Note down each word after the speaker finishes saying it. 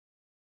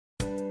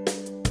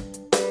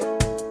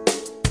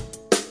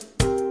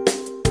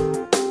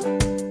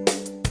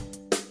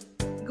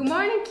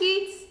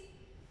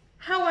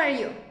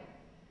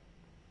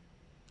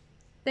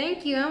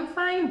Thank you, I'm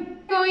fine.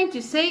 I'm going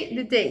to say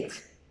the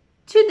date.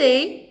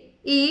 Today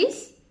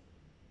is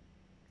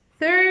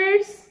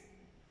Thursday.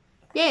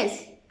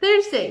 Yes,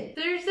 Thursday.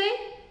 Thursday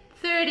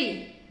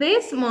 30.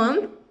 This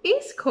month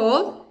is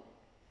called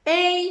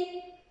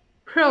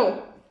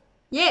April.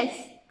 Yes.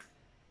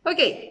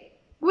 Okay,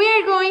 we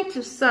are going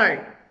to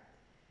start.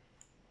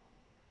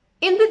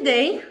 In the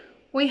day,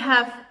 we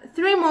have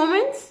 3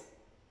 moments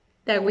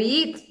that we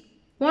eat: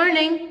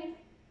 morning,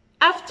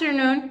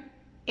 afternoon,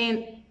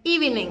 and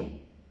evening.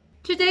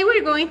 Today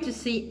we're going to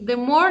see the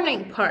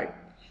morning part.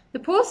 The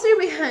poster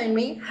behind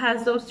me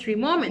has those 3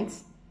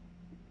 moments: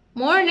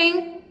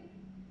 morning,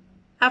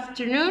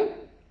 afternoon,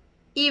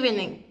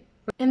 evening.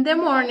 In the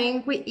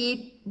morning we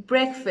eat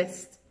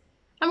breakfast.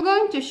 I'm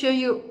going to show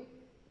you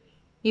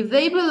if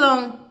they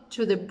belong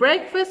to the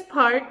breakfast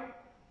part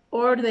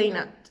or they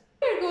not.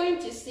 We're going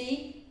to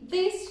see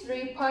these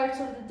 3 parts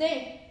of the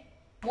day: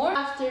 morning,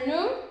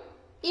 afternoon,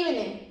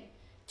 evening.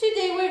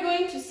 Today we're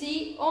going to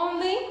see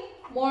only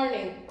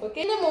morning,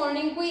 okay? In the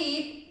morning we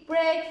eat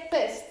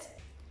breakfast.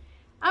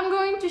 I'm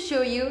going to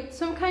show you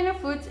some kind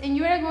of foods and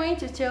you are going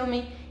to tell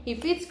me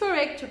if it's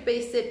correct to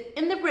paste it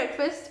in the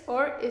breakfast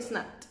or it's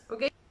not,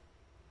 okay?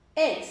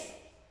 Eggs.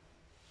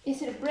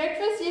 Is it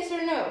breakfast, yes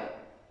or no?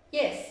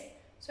 Yes.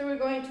 So we're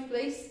going to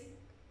place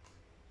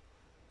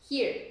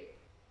here.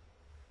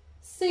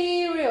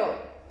 Cereal.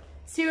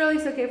 Cereal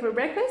is okay for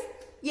breakfast?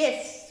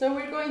 Yes. So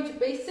we're going to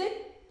paste it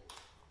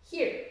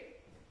here.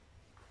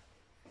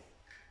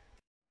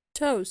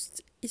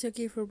 Toast is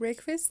okay for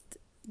breakfast?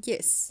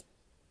 Yes.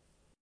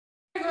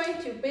 We're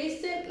going to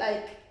paste it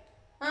like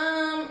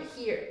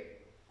here.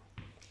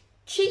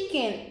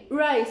 Chicken,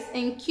 rice,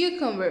 and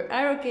cucumber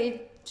are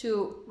okay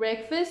to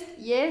breakfast?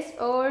 Yes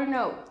or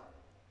no?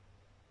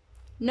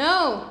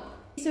 No.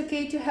 It's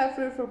okay to have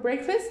fruit for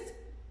breakfast?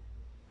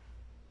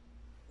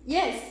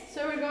 Yes.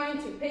 So we're going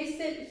to paste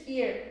it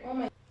here. Oh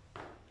my.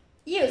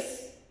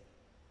 Juice.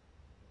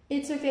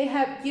 It's okay to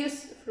have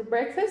juice for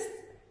breakfast?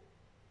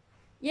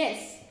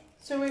 Yes.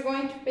 So we're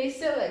going to paste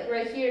it like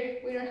right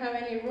here. We don't have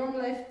any room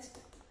left.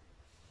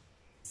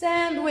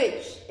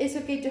 Sandwich. It's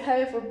okay to have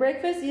it for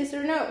breakfast, yes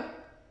or no?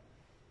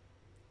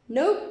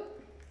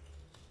 Nope.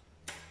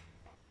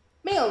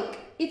 Milk.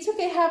 It's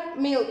okay to have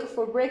milk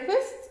for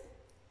breakfast?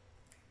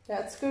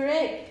 That's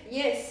correct.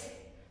 Yes.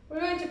 We're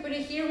going to put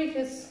it here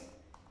because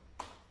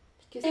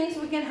things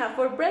we can have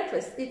for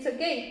breakfast. It's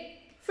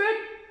okay.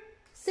 Fruit,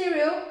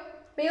 cereal,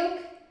 milk,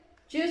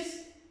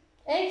 juice,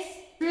 eggs.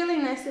 Really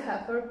nice to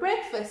have for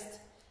breakfast.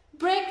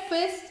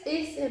 Breakfast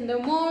is in the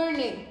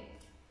morning.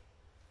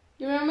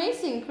 You're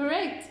amazing,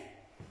 correct?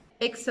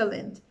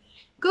 Excellent.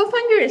 Go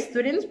find your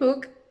student's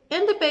book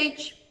and the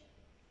page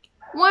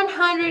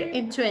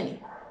 120.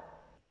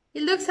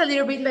 It looks a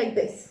little bit like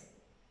this.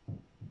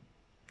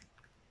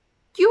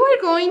 You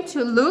are going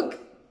to look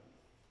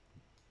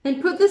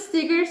and put the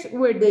stickers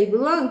where they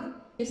belong.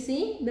 You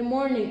see, the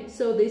morning.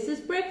 So this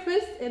is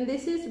breakfast and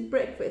this is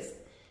breakfast.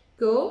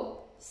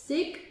 Go,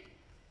 stick,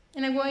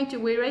 and I'm going to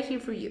wait right here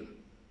for you.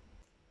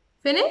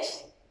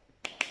 Finished?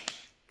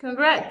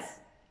 Congrats.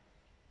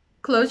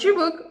 Close your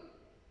book,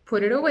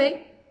 put it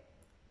away,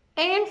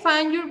 and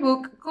find your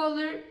book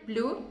color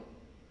blue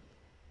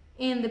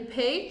in the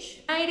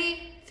page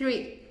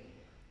 93.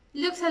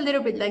 Looks a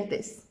little bit like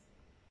this.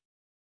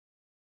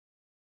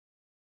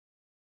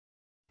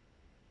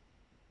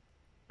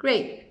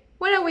 Great.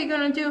 What are we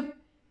going to do?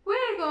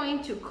 We're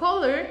going to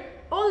color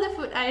all the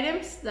food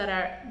items that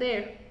are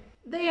there.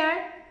 They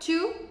are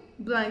 2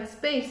 blank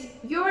space.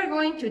 You are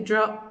going to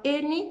draw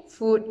any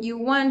food you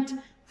want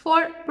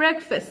for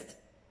breakfast.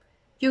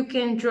 You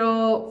can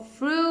draw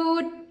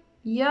fruit,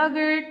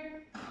 yogurt,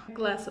 a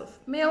glass of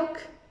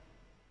milk,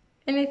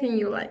 anything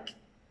you like.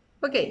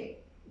 Okay,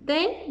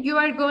 then you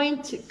are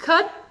going to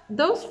cut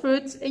those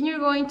fruits and you're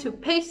going to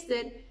paste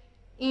it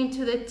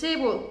into the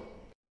table.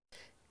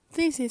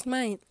 This is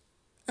mine.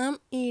 I'm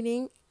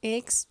eating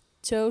eggs,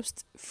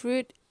 toast,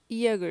 fruit,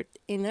 yogurt,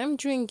 and I'm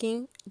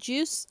drinking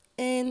juice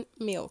and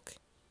milk.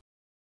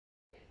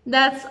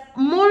 That's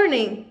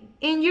morning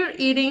and you're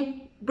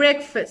eating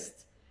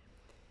breakfast.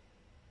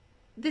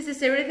 This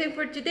is everything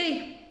for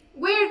today.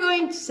 We're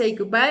going to say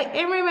goodbye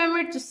and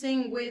remember to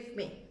sing with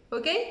me,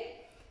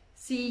 okay?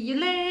 See you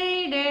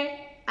later,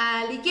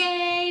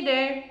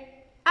 alligator.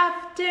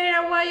 After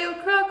a while,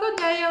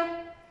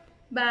 crocodile.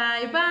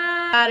 Bye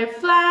bye,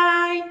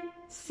 butterfly.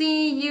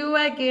 See you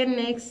again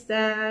next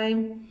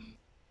time.